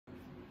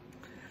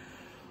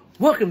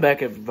Welcome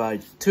back,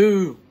 everybody,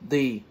 to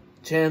the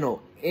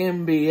channel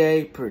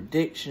NBA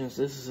Predictions.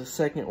 This is the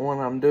second one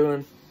I'm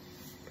doing.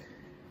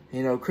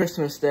 You know,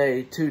 Christmas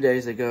Day, 2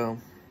 days ago.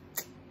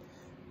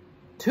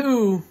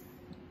 2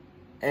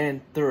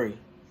 and 3.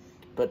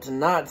 But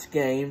tonight's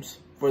games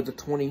for the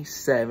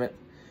 27th.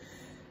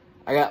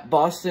 I got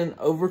Boston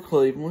over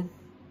Cleveland.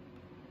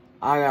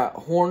 I got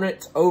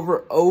Hornets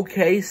over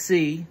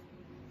OKC.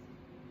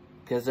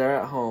 Because they're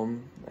at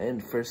home.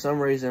 And for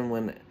some reason,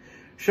 when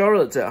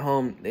Charlotte's at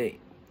home,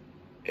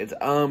 it's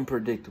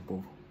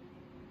unpredictable.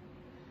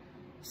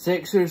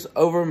 Sixers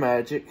over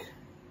Magic.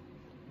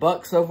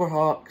 Bucks over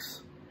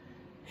Hawks.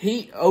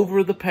 Heat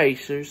over the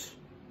Pacers.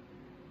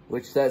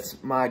 Which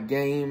that's my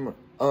game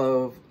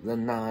of the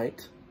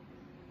night.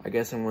 I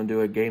guess I'm going to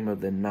do a game of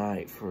the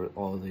night for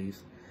all of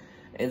these.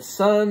 And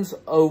Suns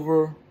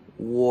over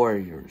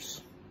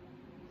Warriors.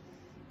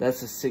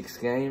 That's the 6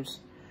 games.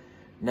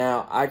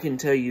 Now, I can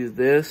tell you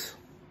this.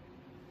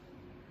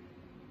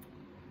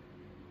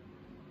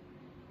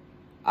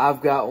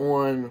 I've got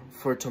one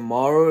for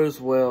tomorrow as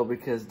well,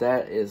 because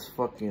that is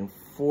fucking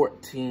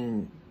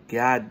 14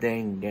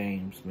 goddamn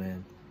games,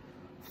 man.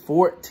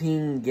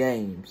 14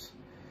 games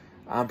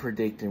I'm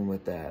predicting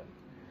with that.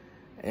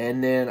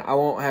 And then I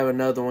won't have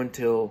another one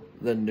till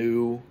the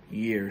new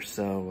year.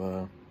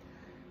 So,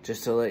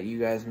 just to let you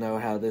guys know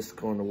how this is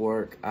going to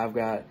work. I've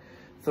got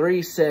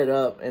 3 set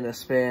up in a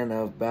span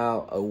of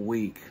about a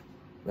week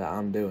that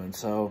I'm doing.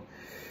 So,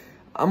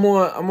 I'm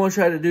gonna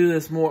try to do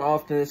this more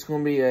often. It's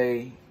going to be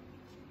a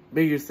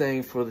bigger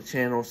thing for the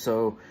channel,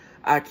 so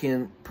I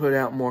can put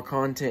out more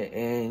content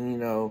and, you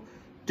know,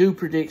 do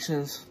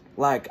predictions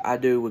like I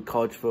do with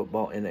college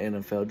football and the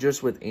NFL,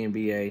 just with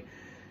NBA,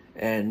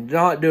 and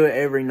not do it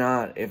every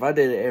night. If I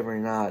did it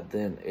every night,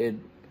 then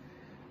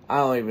I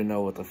don't even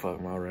know what the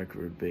fuck my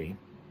record would be.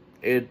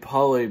 It'd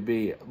probably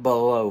be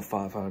below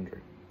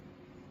 500.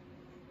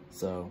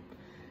 So,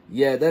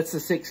 yeah, that's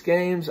the 6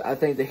 games. I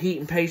think the Heat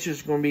and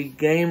Pacers are going to be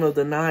game of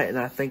the night, and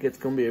I think it's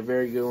going to be a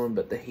very good one,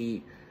 but the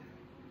Heat,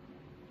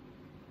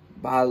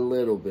 by a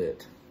little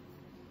bit,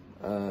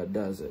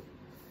 does it.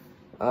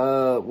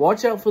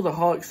 Watch out for the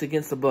Hawks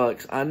against the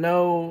Bucks. I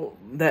know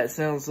that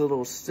sounds a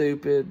little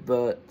stupid,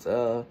 but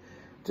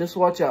just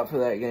watch out for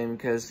that game,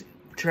 because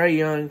Trae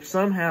Young,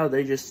 somehow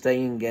they just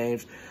stay in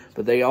games,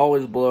 but they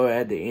always blow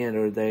at the end,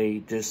 or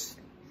they just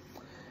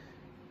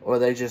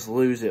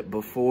lose it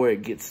before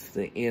it gets to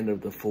the end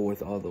of the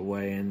fourth all the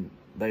way, and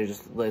they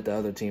just let the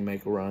other team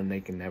make a run.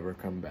 They can never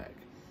come back.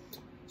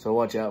 So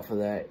watch out for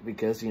that,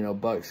 because, you know,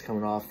 Bucks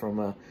coming off from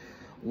a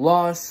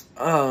loss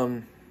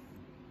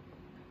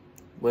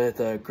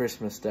with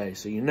Christmas Day.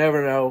 So you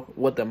never know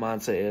what the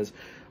mindset is,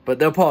 but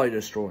they'll probably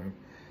destroy them.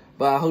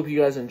 But I hope you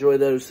guys enjoy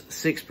those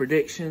 6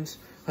 predictions.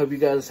 Hope you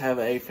guys have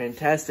a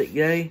fantastic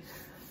day.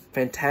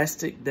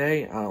 Fantastic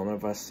day. I don't know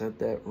if I said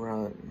that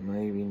right.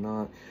 Maybe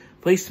not.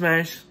 Please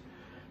smash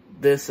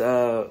this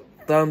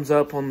thumbs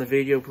up on the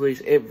video,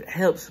 please. It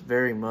helps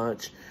very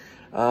much.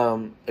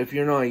 If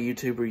you're not a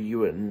YouTuber, you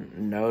wouldn't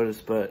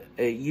notice, but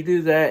you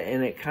do that,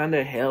 and it kind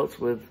of helps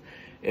with,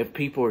 if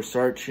people are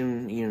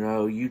searching, you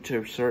know,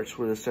 YouTube search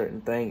with a certain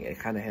thing, it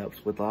kind of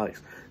helps with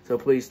likes. So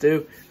please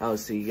do. I'll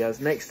see you guys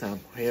next time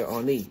here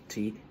on the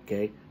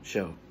TK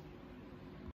Show.